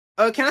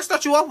Can I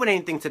start you off with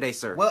anything today,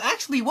 sir? Well,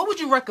 actually, what would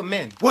you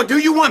recommend? Well, do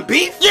you want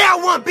beef? Yeah, I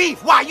want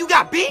beef. Why, you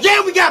got beef?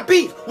 Yeah, we got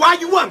beef. Why,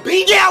 you want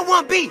beef? Yeah, I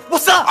want beef.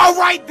 What's up? All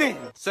right, then.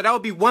 So that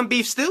would be one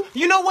beef stew?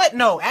 You know what?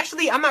 No,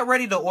 actually, I'm not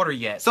ready to order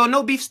yet. So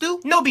no beef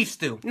stew? No beef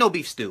stew. No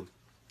beef stew.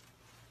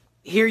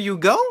 Here you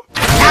go.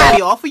 That'll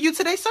be all for you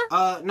today, sir?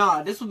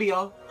 Nah, this will be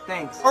all.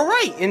 Thanks. All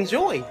right,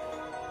 enjoy.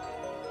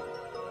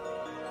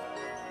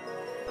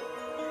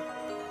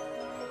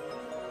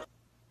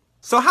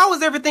 So how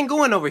is everything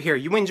going over here?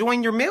 You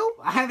enjoying your meal?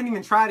 I haven't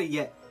even tried it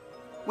yet.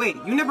 Wait,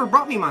 you never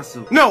brought me my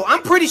soup. No,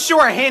 I'm pretty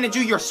sure I handed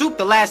you your soup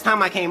the last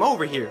time I came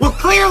over here. Well,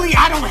 clearly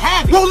I don't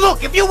have it. Well,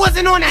 look, if you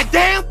wasn't on that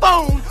damn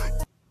phone...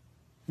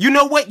 You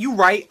know what? You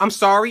right. I'm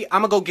sorry.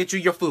 I'm gonna go get you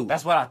your food.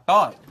 That's what I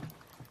thought.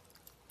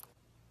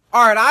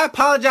 Alright, I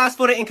apologize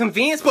for the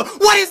inconvenience, but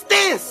what is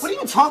this? What are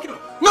you talking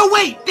about? No,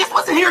 wait! This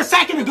wasn't here a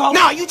second ago!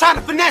 No, you tried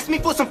to finesse me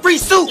for some free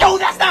soup! Yo,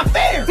 that's not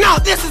fair! No,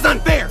 this is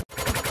unfair!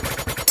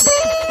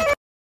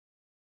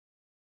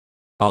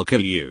 I'll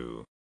kill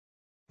you.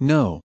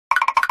 No.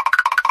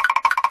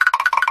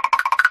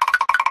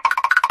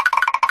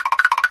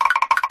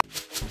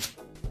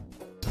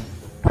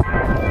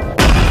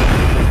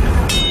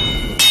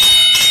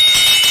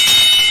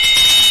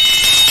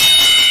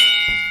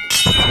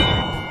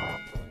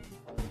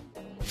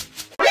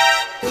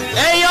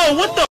 Hey, yo,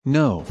 what the?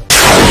 No.